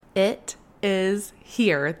It is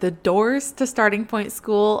here. The doors to Starting Point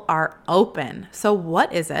School are open. So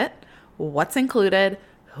what is it? What's included?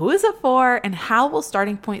 Who is it for? And how will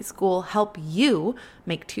Starting Point School help you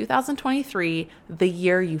make 2023 the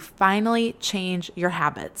year you finally change your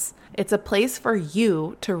habits? It's a place for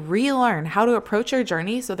you to relearn how to approach your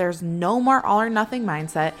journey so there's no more all or nothing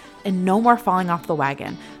mindset and no more falling off the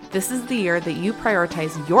wagon. This is the year that you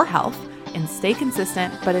prioritize your health and stay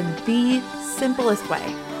consistent, but in the simplest way.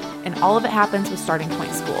 And all of it happens with Starting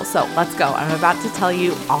Point School. So let's go. I'm about to tell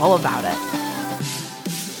you all about it.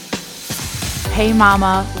 Hey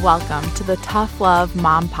mama, welcome to the Tough Love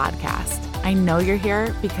Mom Podcast. I know you're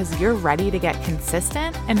here because you're ready to get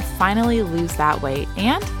consistent and finally lose that weight,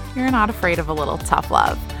 and you're not afraid of a little tough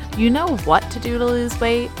love. You know what to do to lose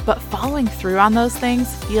weight, but following through on those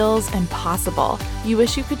things feels impossible. You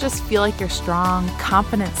wish you could just feel like your strong,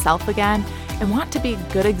 confident self again and want to be a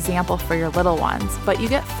good example for your little ones, but you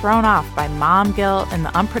get thrown off by mom guilt and the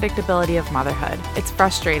unpredictability of motherhood. It's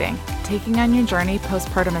frustrating. Taking on your journey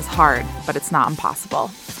postpartum is hard, but it's not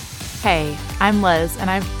impossible. Hey, I'm Liz,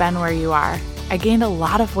 and I've been where you are. I gained a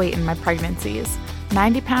lot of weight in my pregnancies,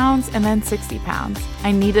 90 pounds and then 60 pounds.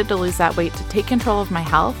 I needed to lose that weight to take control of my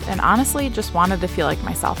health and honestly just wanted to feel like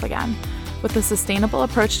myself again. With a sustainable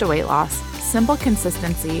approach to weight loss, simple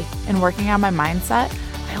consistency, and working on my mindset,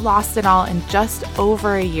 I lost it all in just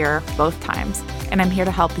over a year both times, and I'm here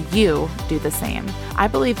to help you do the same. I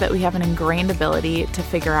believe that we have an ingrained ability to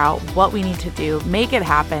figure out what we need to do, make it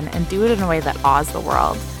happen, and do it in a way that awes the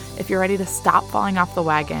world. If you're ready to stop falling off the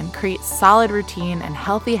wagon, create solid routine and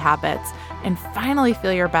healthy habits, and finally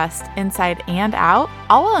feel your best inside and out,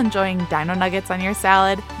 all while enjoying dino nuggets on your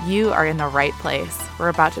salad, you are in the right place. We're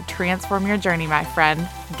about to transform your journey, my friend.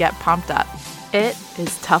 Get pumped up. It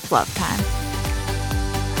is tough love time.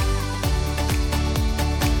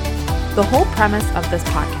 The whole premise of this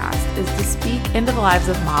podcast is to speak into the lives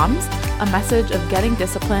of moms a message of getting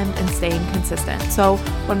disciplined and staying consistent. So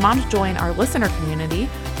when moms join our listener community,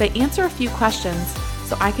 they answer a few questions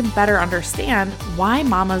so I can better understand why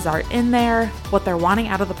mamas are in there, what they're wanting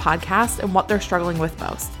out of the podcast, and what they're struggling with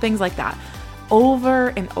most. Things like that. Over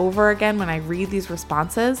and over again, when I read these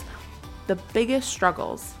responses, the biggest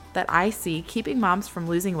struggles that I see keeping moms from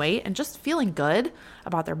losing weight and just feeling good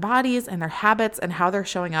about their bodies and their habits and how they're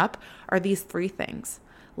showing up are these three things.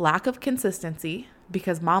 Lack of consistency,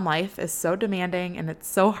 because mom life is so demanding and it's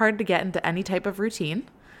so hard to get into any type of routine.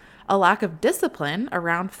 A lack of discipline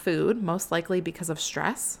around food, most likely because of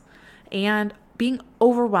stress, and being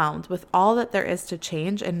overwhelmed with all that there is to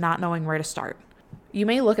change and not knowing where to start. You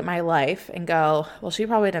may look at my life and go, well, she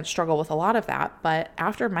probably didn't struggle with a lot of that. But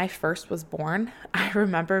after my first was born, I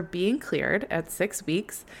remember being cleared at 6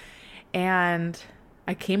 weeks, and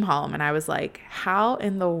I came home and I was like, how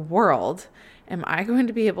in the world am I going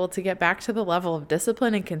to be able to get back to the level of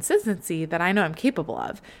discipline and consistency that I know I'm capable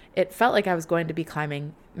of? It felt like I was going to be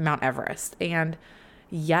climbing Mount Everest. And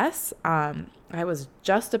yes, I was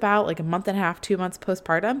just about like a month and a half, 2 months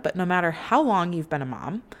postpartum, but no matter how long you've been a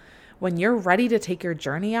mom, when you're ready to take your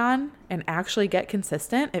journey on and actually get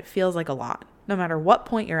consistent, it feels like a lot. No matter what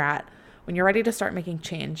point you're at, when you're ready to start making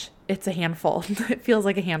change, it's a handful. It feels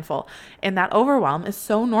like a handful. And that overwhelm is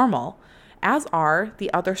so normal, as are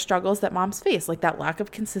the other struggles that moms face, like that lack of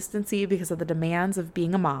consistency because of the demands of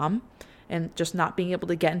being a mom and just not being able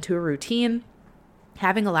to get into a routine,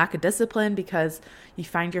 having a lack of discipline because you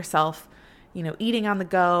find yourself eating on the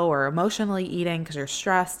go or emotionally eating because you're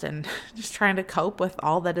stressed and just trying to cope with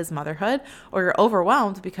all that is motherhood, or you're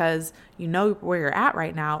overwhelmed because you know where you're at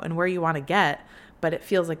right now and where you want to get, but it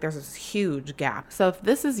feels like there's this huge gap. So if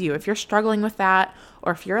this is you, if you're struggling with that,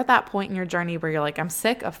 or if you're at that point in your journey where you're like, I'm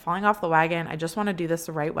sick of falling off the wagon, I just want to do this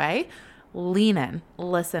the right way, lean in,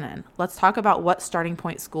 listen in. Let's talk about what Starting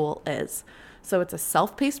Point School is. So it's a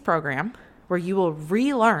self-paced program where you will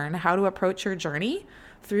relearn how to approach your journey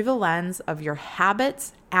through the lens of your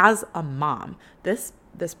habits as a mom. This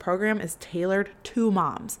program is tailored to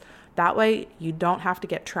moms. That way you don't have to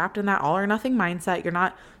get trapped in that all or nothing mindset. You're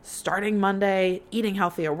not starting Monday, eating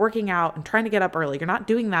healthy or working out and trying to get up early. You're not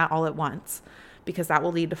doing that all at once, because that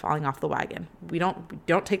will lead to falling off the wagon. We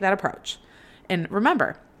don't take that approach. And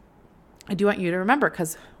remember, I do want you to remember,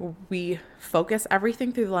 because we focus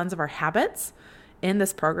everything through the lens of our habits in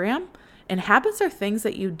this program. And habits are things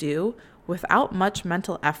that you do without much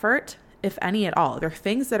mental effort, if any at all. They're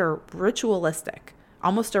things that are ritualistic,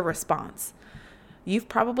 almost a response. You've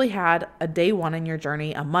probably had a day one in your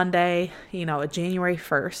journey, a Monday, a January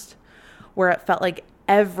 1st, where it felt like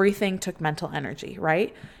everything took mental energy,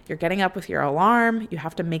 right? You're getting up with your alarm. You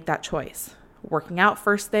have to make that choice. Working out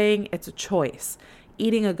first thing, it's a choice.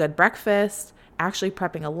 Eating a good breakfast, actually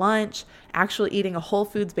prepping a lunch, actually eating a whole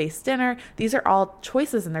foods-based dinner. These are all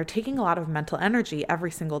choices, and they're taking a lot of mental energy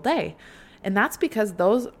every single day. And that's because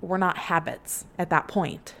those were not habits at that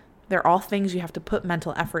point. They're all things you have to put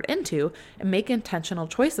mental effort into and make intentional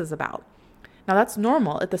choices about. Now, that's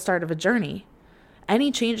normal at the start of a journey.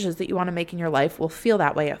 Any changes that you want to make in your life will feel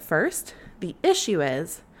that way at first. The issue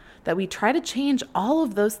is that we try to change all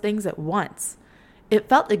of those things at once. It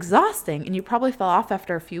felt exhausting, and you probably fell off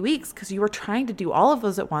after a few weeks because you were trying to do all of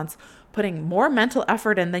those at once, putting more mental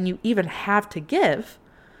effort in than you even have to give.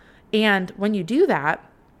 And when you do that,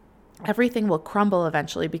 everything will crumble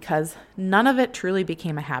eventually because none of it truly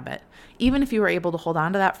became a habit. Even if you were able to hold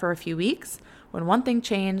on to that for a few weeks, when one thing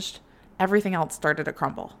changed, everything else started to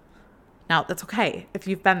crumble. Now, that's okay. If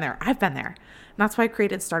you've been there, I've been there. And that's why I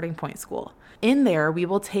created Starting Point School. In there, we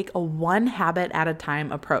will take a one habit at a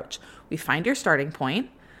time approach. We find your starting point,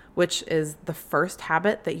 which is the first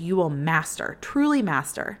habit that you will master, truly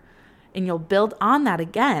master. And you'll build on that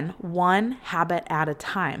again, one habit at a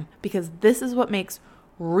time, because this is what makes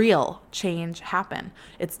real change happen.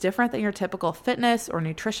 It's different than your typical fitness or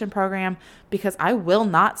nutrition program, because I will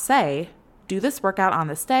not say, do this workout on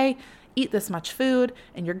this day, eat this much food,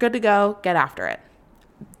 and you're good to go, get after it.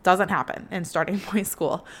 Doesn't happen in Starting Point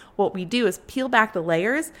School. What we do is peel back the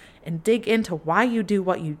layers and dig into why you do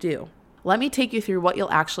what you do. Let me take you through what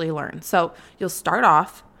you'll actually learn. So you'll start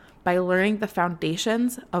off by learning the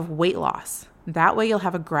foundations of weight loss. That way you'll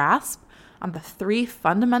have a grasp on the 3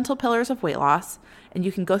 fundamental pillars of weight loss, and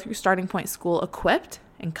you can go through Starting Point School equipped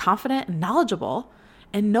and confident and knowledgeable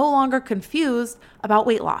and no longer confused about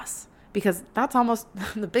weight loss, because that's almost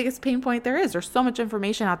the biggest pain point there is. There's so much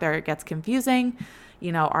information out there, it gets confusing.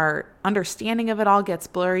 Our understanding of it all gets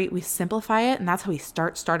blurry. We simplify it, and that's how we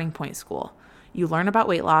start Starting Point School. You learn about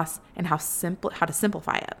weight loss and how to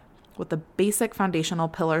simplify it, what the basic foundational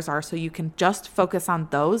pillars are, so you can just focus on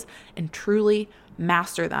those and truly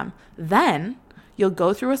master them. Then you'll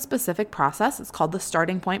go through a specific process. It's called the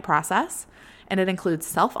Starting Point process, and it includes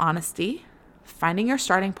self-honesty, finding your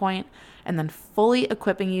starting point, and then fully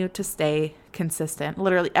equipping you to stay consistent.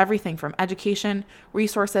 Literally everything from education,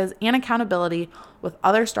 resources, and accountability with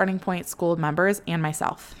other Starting Point School members and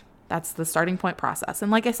myself. That's the Starting Point process.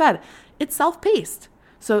 And like I said, it's self-paced.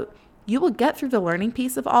 So you will get through the learning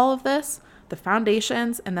piece of all of this, the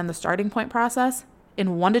foundations, and then the Starting Point process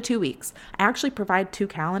in 1 to 2 weeks. I actually provide 2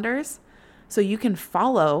 calendars so you can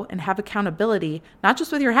follow and have accountability, not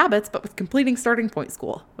just with your habits, but with completing Starting Point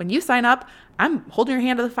School. When you sign up, I'm holding your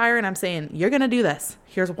hand to the fire and I'm saying, you're going to do this.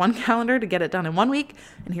 Here's one calendar to get it done in 1 week,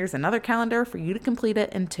 and here's another calendar for you to complete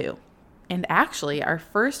it in 2. And actually, our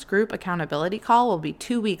first group accountability call will be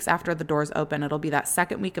 2 weeks after the doors open. It'll be that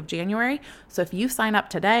second week of January. So if you sign up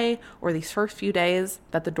today or these first few days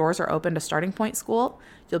that the doors are open to Starting Point School,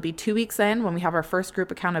 you'll be 2 weeks in when we have our first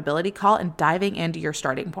group accountability call and diving into your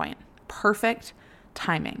starting point. Perfect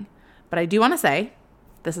timing. But I do want to say,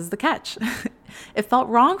 this is the catch. It felt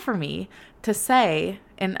wrong for me to say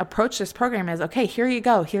and approach this program as, okay, here you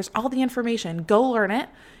go. Here's all the information. Go learn it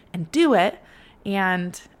and do it.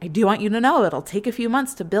 And I do want you to know it'll take a few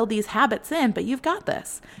months to build these habits in, but you've got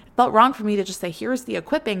this. It felt wrong for me to just say, here's the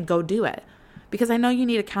equipping, go do it. Because I know you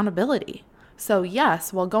need accountability. So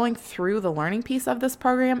yes, while going through the learning piece of this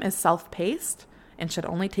program is self-paced and should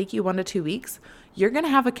only take you 1 to 2 weeks, you're going to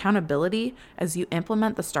have accountability as you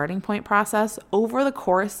implement the Starting Point process over the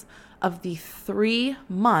course of the 3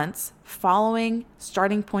 months following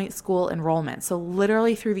Starting Point School enrollment. So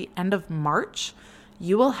literally through the end of March,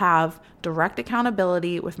 you will have direct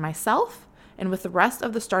accountability with myself and with the rest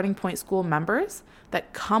of the Starting Point School members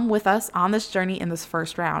that come with us on this journey in this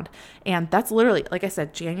first round. And that's literally, like I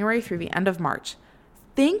said, January through the end of March.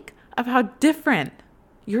 Think of how different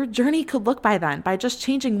your journey could look by then, by just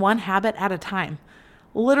changing one habit at a time.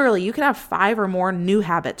 Literally, you could have 5 or more new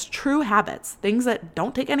habits, true habits, things that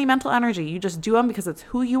don't take any mental energy. You just do them because it's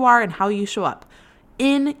who you are and how you show up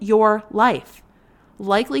in your life,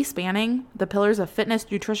 likely spanning the pillars of fitness,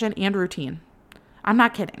 nutrition, and routine. I'm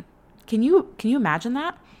not kidding. Can you imagine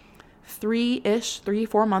that?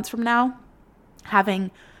 3-4 months from now,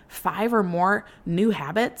 having 5 or more new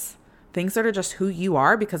habits, things that are just who you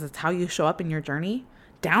are because it's how you show up in your journey,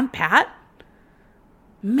 down pat?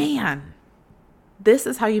 Man, this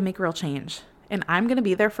is how you make real change. And I'm going to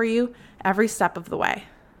be there for you every step of the way.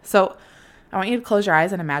 So I want you to close your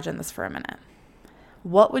eyes and imagine this for a minute.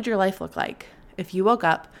 What would your life look like if you woke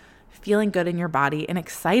up feeling good in your body and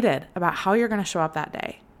excited about how you're going to show up that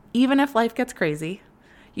day? Even if life gets crazy,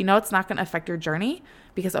 you know it's not going to affect your journey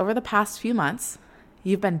because over the past few months,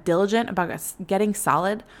 you've been diligent about getting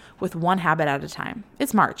solid with one habit at a time.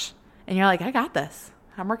 It's March, and you're like, I got this.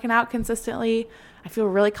 I'm working out consistently. I feel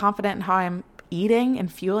really confident in how I'm eating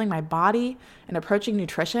and fueling my body and approaching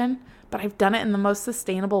nutrition, but I've done it in the most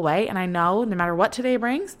sustainable way. And I know no matter what today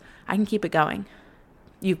brings, I can keep it going.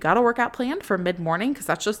 You've got a workout planned for mid-morning because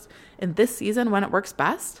that's just in this season when it works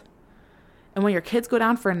best. And when your kids go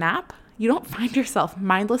down for a nap, you don't find yourself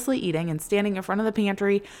mindlessly eating and standing in front of the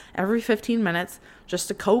pantry every 15 minutes just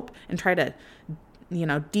to cope and try to,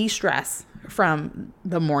 de-stress from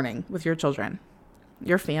the morning with your children.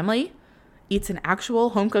 Your family eats an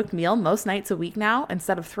actual home-cooked meal most nights a week now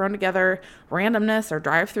instead of thrown together randomness or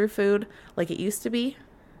drive-through food like it used to be.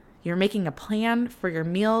 You're making a plan for your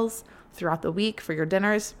meals throughout the week, for your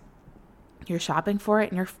dinners. You're shopping for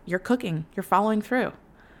it and you're cooking. You're following through.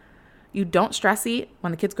 You don't stress eat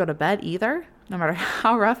when the kids go to bed either, no matter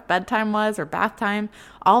how rough bedtime was or bath time.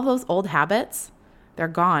 All those old habits, they're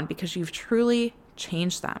gone because you've truly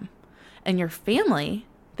changed them. And your family,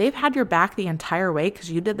 they've had your back the entire way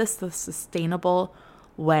because you did this the sustainable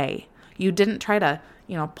way. You didn't try to,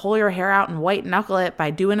 pull your hair out and white knuckle it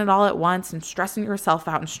by doing it all at once and stressing yourself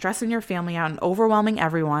out and stressing your family out and overwhelming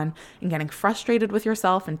everyone and getting frustrated with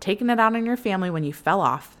yourself and taking it out on your family when you fell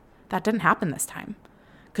off. That didn't happen this time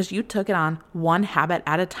because you took it on one habit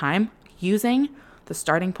at a time using the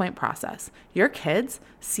starting point process. Your kids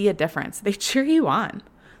see a difference. They cheer you on.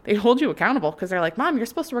 They hold you accountable because they're like, Mom, you're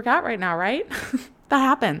supposed to work out right now, right? That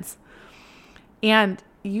happens. And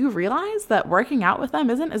you realize that working out with them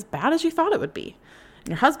isn't as bad as you thought it would be. And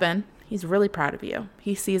your husband, he's really proud of you.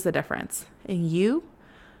 He sees the difference. And you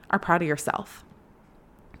are proud of yourself.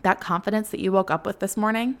 That confidence that you woke up with this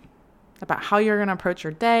morning about how you're going to approach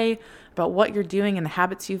your day, about what you're doing and the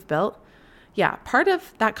habits you've built. Yeah, part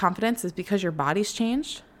of that confidence is because your body's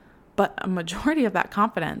changed, but a majority of that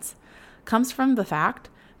confidence comes from the fact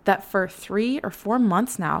that for 3 or 4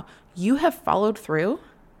 months now, you have followed through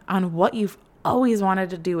on what you've always wanted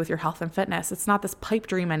to do with your health and fitness. It's not this pipe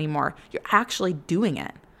dream anymore. You're actually doing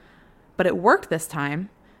it. But it worked this time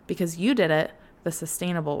because you did it the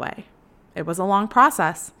sustainable way. It was a long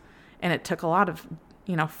process and it took a lot of,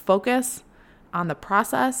 focus on the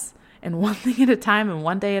process and one thing at a time and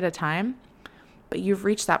one day at a time. But you've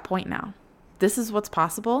reached that point now. This is what's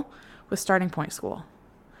possible with Starting Point School.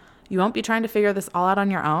 You won't be trying to figure this all out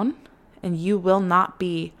on your own, and you will not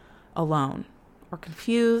be alone or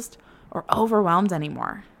confused or overwhelmed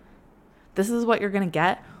anymore. This is what you're going to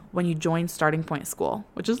get when you join Starting Point School,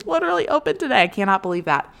 which is literally open today. I cannot believe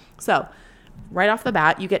that. So right off the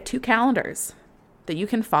bat, you get 2 calendars that you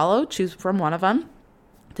can follow. Choose from one of them,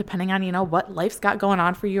 depending on, what life's got going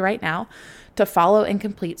on for you right now, to follow and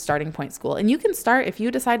complete Starting Point School. And you can start, if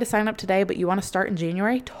you decide to sign up today, but you want to start in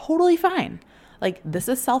January, totally fine. Like, this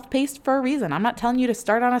is self-paced for a reason. I'm not telling you to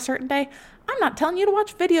start on a certain day. I'm not telling you to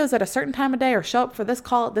watch videos at a certain time of day or show up for this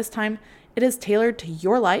call at this time. It is tailored to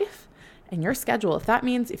your life and your schedule. If that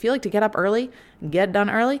means if you like to get up early and get done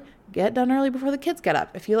early before the kids get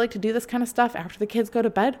up. If you like to do this kind of stuff after the kids go to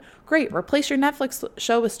bed, great. Replace your Netflix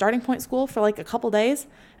show with Starting Point School for like a couple days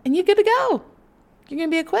and you're good to go. You're going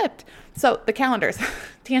to be equipped. So the calendars,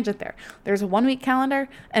 tangent there. There's a 1-week calendar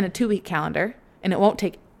and a 2-week calendar, and it won't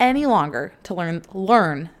take any longer to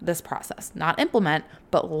learn this process. Not implement,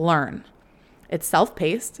 but learn. It's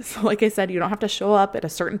self-paced. So like I said, you don't have to show up at a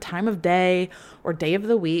certain time of day or day of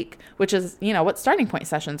the week, which is, what Starting Point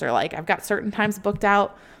sessions are like. I've got certain times booked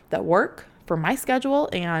out that work for my schedule,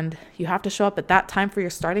 and you have to show up at that time for your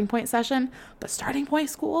Starting Point session. But Starting Point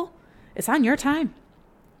School, it's on your time.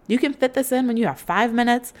 You can fit this in when you have 5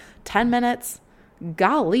 minutes, 10 minutes.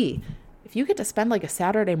 Golly, if you get to spend like a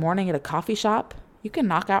Saturday morning at a coffee shop, you can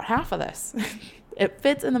knock out half of this. It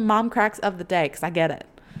fits in the mom cracks of the day because I get it.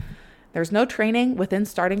 There's no training within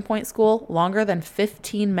Starting Point School longer than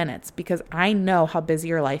 15 minutes because I know how busy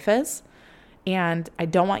your life is, and I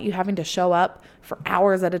don't want you having to show up for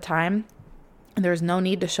hours at a time. And there's no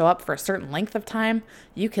need to show up for a certain length of time.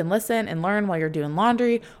 You can listen and learn while you're doing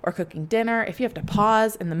laundry or cooking dinner. If you have to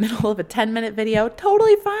pause in the middle of a 10-minute video,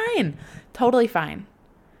 totally fine. Totally fine.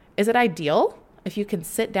 Is it ideal if you can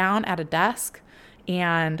sit down at a desk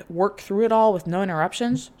and work through it all with no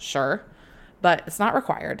interruptions? Sure, but it's not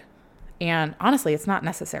required. And honestly, it's not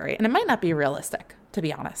necessary. And it might not be realistic, to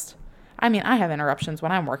be honest. I mean, I have interruptions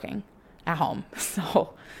when I'm working at home.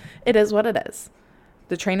 So it is what it is.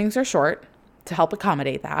 The trainings are short to help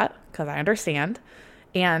accommodate that, because I understand.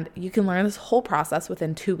 And you can learn this whole process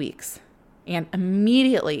within 2 weeks and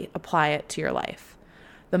immediately apply it to your life.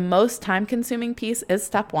 The most time-consuming piece is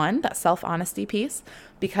step 1, that self-honesty piece,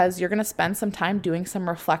 because you're going to spend some time doing some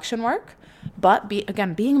reflection work. But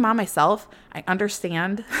being a mom myself, I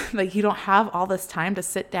understand that you don't have all this time to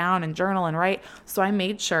sit down and journal and write. So I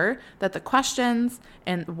made sure that the questions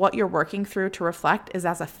and what you're working through to reflect is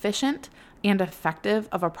as efficient and effective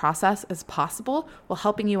of a process as possible, while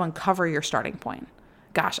helping you uncover your starting point.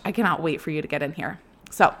 Gosh, I cannot wait for you to get in here.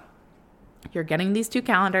 So you're getting these 2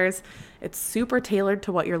 calendars. It's super tailored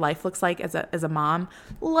to what your life looks like as a mom,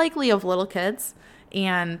 likely of little kids.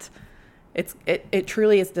 And it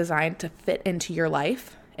truly is designed to fit into your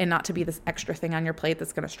life and not to be this extra thing on your plate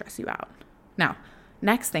that's going to stress you out. Now,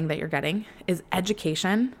 next thing that you're getting is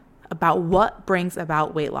education about what brings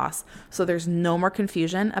about weight loss. So there's no more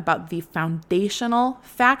confusion about the foundational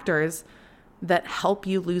factors that help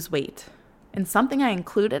you lose weight. And something I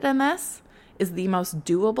included in this is the most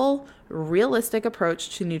doable, realistic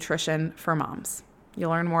approach to nutrition for moms.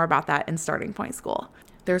 You'll learn more about that in Starting Point School.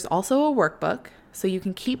 There's also a workbook, so you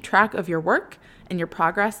can keep track of your work and your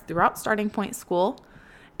progress throughout Starting Point School,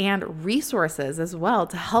 and resources as well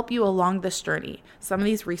to help you along this journey. Some of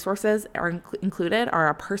these resources included are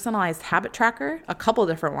a personalized habit tracker, a couple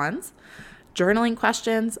different ones, journaling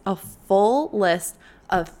questions, a full list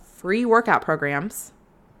of free workout programs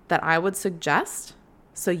that I would suggest.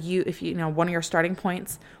 So if you know one of your starting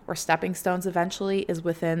points or stepping stones eventually is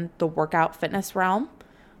within the workout fitness realm,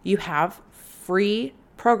 you have free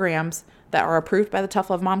programs that are approved by the Tough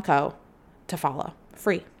Love Mom Co. to follow,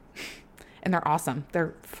 free. And they're awesome.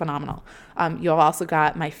 They're phenomenal. You've also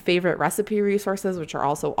got my favorite recipe resources, which are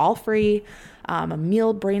also all free, a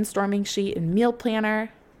meal brainstorming sheet and meal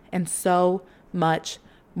planner, and so much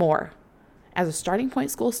more. As a Starting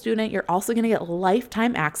Point School student, you're also going to get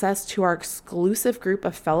lifetime access to our exclusive group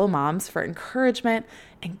of fellow moms for encouragement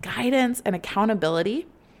and guidance and accountability,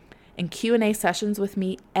 and Q&A sessions with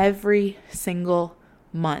me every single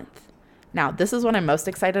month. Now, this is what I'm most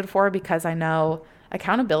excited for, because I know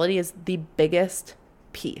accountability is the biggest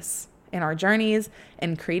piece in our journeys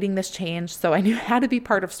and creating this change. So I knew it had to be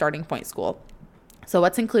part of Starting Point School. So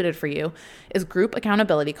what's included for you is group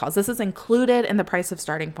accountability calls. This is included in the price of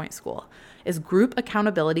Starting Point School, is group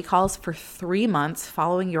accountability calls for 3 months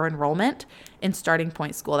following your enrollment in Starting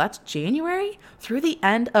Point School. That's January through the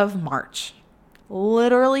end of March.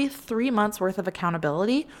 Literally 3 months worth of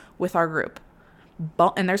accountability with our group.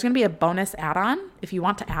 And there's going to be a bonus add-on if you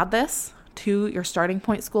want to add this to your Starting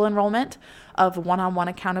Point School enrollment of one-on-one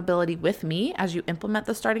accountability with me as you implement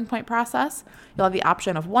the Starting Point process. You'll have the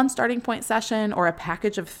option of 1 Starting Point session or a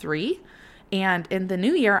package of 3. And in the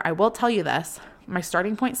new year, I will tell you this, my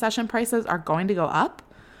Starting Point session prices are going to go up,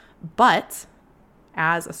 but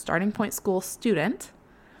as a Starting Point School student,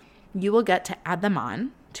 you will get to add them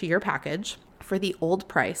on to your package for the old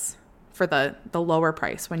price, for the lower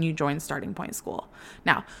price when you join Starting Point School.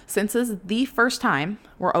 Now, since this is the first time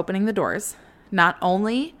we're opening the doors, not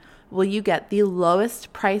only will you get the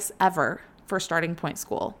lowest price ever for Starting Point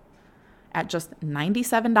School at just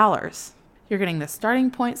 $97, you're getting the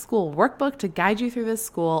Starting Point School workbook to guide you through this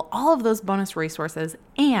school, all of those bonus resources,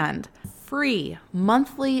 and free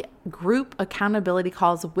monthly group accountability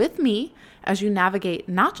calls with me as you navigate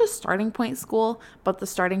not just Starting Point School, but the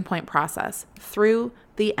Starting Point process through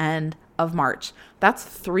the end of March. That's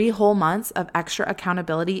 3 whole months of extra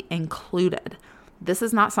accountability included. This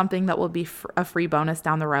is not something that will be a free bonus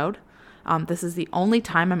down the road. This is the only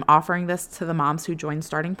time I'm offering this to the moms who join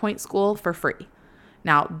Starting Point School for free.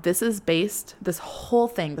 Now, this whole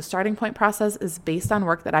thing, the Starting Point process is based on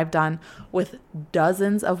work that I've done with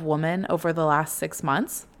dozens of women over the last 6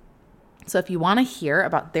 months. So if you want to hear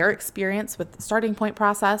about their experience with the Starting Point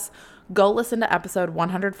process, go listen to episode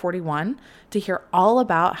 141 to hear all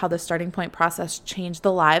about how the Starting Point process changed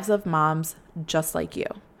the lives of moms just like you.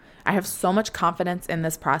 I have so much confidence in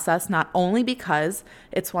this process, not only because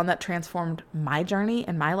it's one that transformed my journey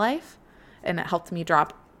in my life and it helped me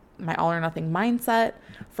drop my all or nothing mindset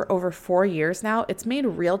for over 4 years now. It's made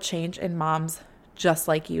real change in moms just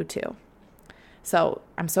like you too. So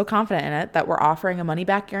I'm so confident in it that we're offering a money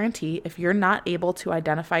back guarantee if you're not able to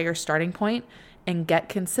identify your starting point and get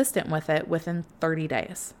consistent with it within 30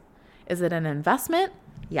 days. Is it an investment?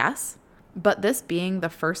 Yes. But this being the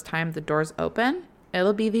first time the doors open,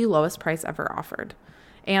 it'll be the lowest price ever offered.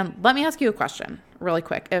 And let me ask you a question really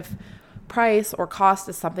quick. If price or cost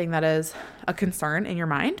is something that is a concern in your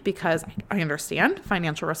mind, because I understand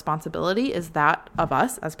financial responsibility is that of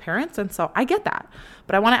us as parents, and so I get that.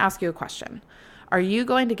 But I want to ask you a question. Are you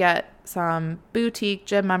going to get some boutique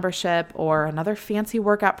gym membership or another fancy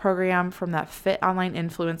workout program from that fit online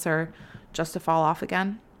influencer just to fall off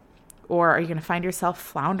again? Or are you going to find yourself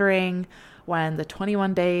floundering when the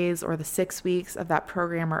 21 days or the 6 weeks of that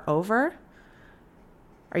program are over?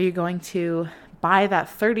 Are you going to buy that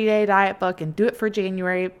 30-day diet book and do it for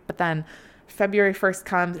January, but then February 1st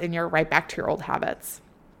comes and you're right back to your old habits?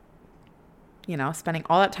 Spending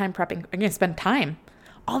all that time prepping. You're going to spend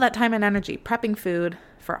all that time and energy prepping food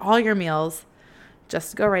for all your meals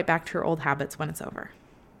just to go right back to your old habits when it's over.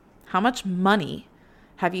 How much money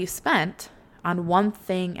have you spent on one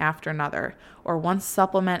thing after another, or one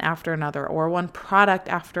supplement after another, or one product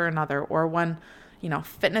after another, or one,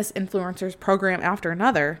 fitness influencers program after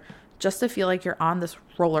another, just to feel like you're on this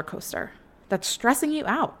roller coaster that's stressing you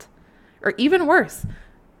out? Or even worse,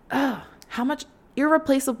 how much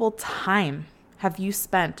irreplaceable time have you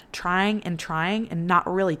spent trying and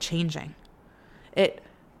not really changing? It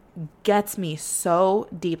gets me so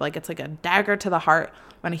deep. Like, it's like a dagger to the heart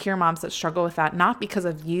when I hear moms that struggle with that, not because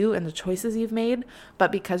of you and the choices you've made,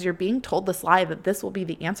 but because you're being told this lie that this will be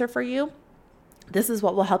the answer for you. This is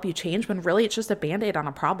what will help you change, when really it's just a Band-Aid on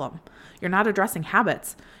a problem. You're not addressing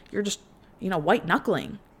habits. You're just, white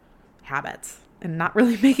knuckling habits and not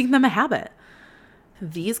really making them a habit.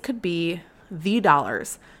 These could be the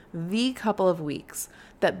dollars, the couple of weeks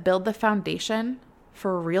that build the foundation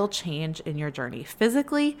for real change in your journey,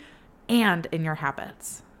 physically and in your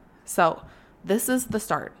habits. So this is the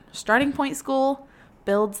start. Starting Point School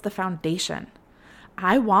builds the foundation.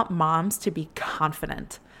 I want moms to be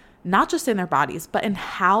confident, not just in their bodies, but in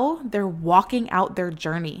how they're walking out their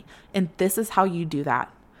journey. And this is how you do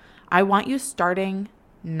that. I want you starting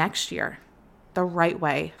next year the right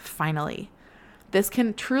way, finally. This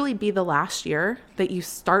can truly be the last year that you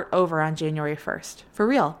start over on January 1st, for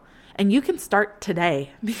real. And you can start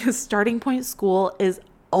today, because Starting Point School is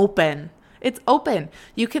open. It's open.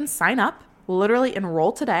 You can sign up, literally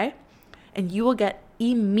enroll today, and you will get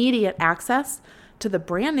immediate access to the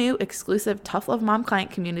brand new exclusive Tough Love Mom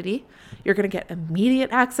client community. You're going to get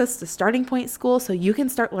immediate access to Starting Point School, so you can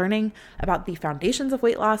start learning about the foundations of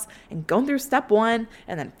weight loss and going through step 1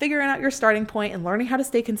 and then figuring out your starting point and learning how to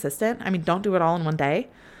stay consistent. Don't do it all in one day,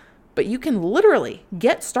 but you can literally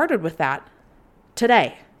get started with that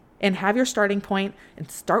today and have your starting point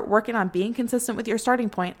and start working on being consistent with your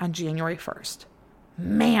starting point on January 1st.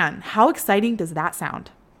 Man, how exciting does that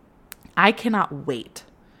sound? I cannot wait.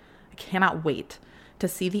 To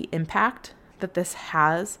see the impact that this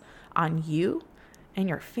has on you and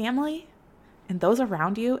your family and those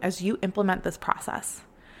around you as you implement this process,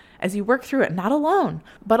 as you work through it, not alone,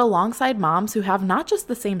 but alongside moms who have not just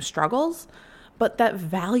the same struggles, but that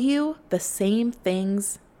value the same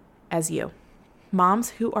things as you. Moms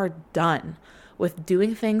who are done with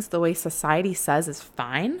doing things the way society says is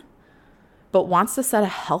fine, but wants to set a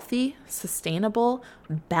healthy, sustainable,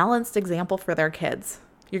 balanced example for their kids.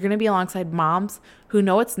 You're going to be alongside moms who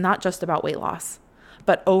know it's not just about weight loss,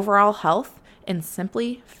 but overall health and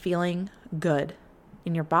simply feeling good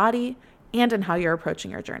in your body and in how you're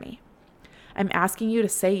approaching your journey. I'm asking you to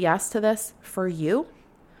say yes to this for you,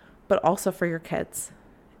 but also for your kids.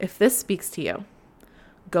 If this speaks to you,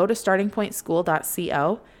 go to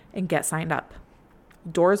startingpointschool.co and get signed up.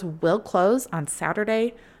 Doors will close on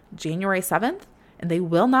Saturday, January 7th, and they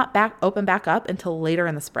will not open back up until later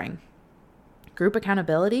in the spring. Group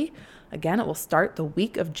accountability, again, it will start the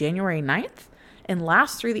week of January 9th and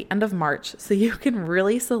last through the end of March, so you can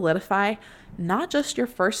really solidify not just your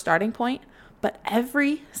first starting point, but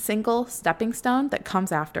every single stepping stone that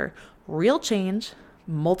comes after. Real change,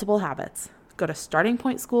 multiple habits. Go to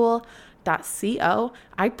startingpointschool.co.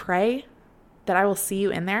 I pray that I will see you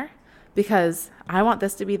in there, because I want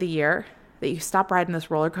this to be the year that you stop riding this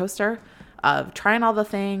roller coaster of trying all the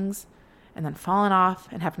things and then falling off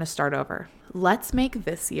and having to start over. Let's make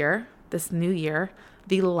this year, this new year,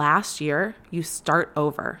 the last year you start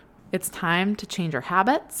over. It's time to change your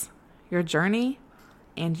habits, your journey,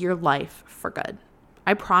 and your life for good.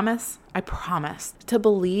 I promise to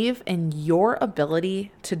believe in your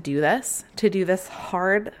ability to do this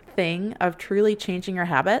hard thing of truly changing your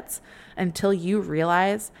habits until you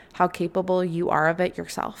realize how capable you are of it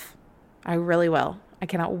yourself. I really will. I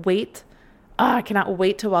cannot wait. I cannot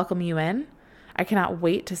wait to welcome you in. I cannot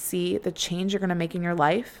wait to see the change you're going to make in your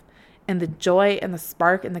life and the joy and the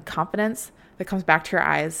spark and the confidence that comes back to your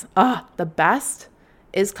eyes. The best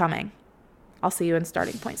is coming. I'll see you in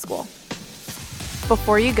Starting Point School.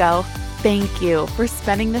 Before you go, thank you for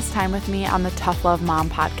spending this time with me on the Tough Love Mom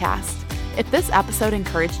podcast. If this episode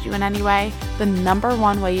encouraged you in any way, the number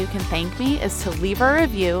one way you can thank me is to leave a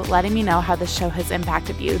review letting me know how the show has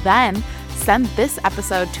impacted you. Then send this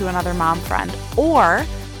episode to another mom friend, or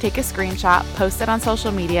take a screenshot, post it on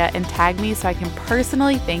social media, and tag me so I can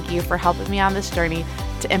personally thank you for helping me on this journey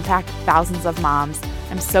to impact thousands of moms.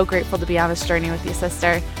 I'm so grateful to be on this journey with you,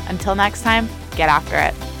 sister. Until next time, get after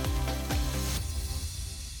it.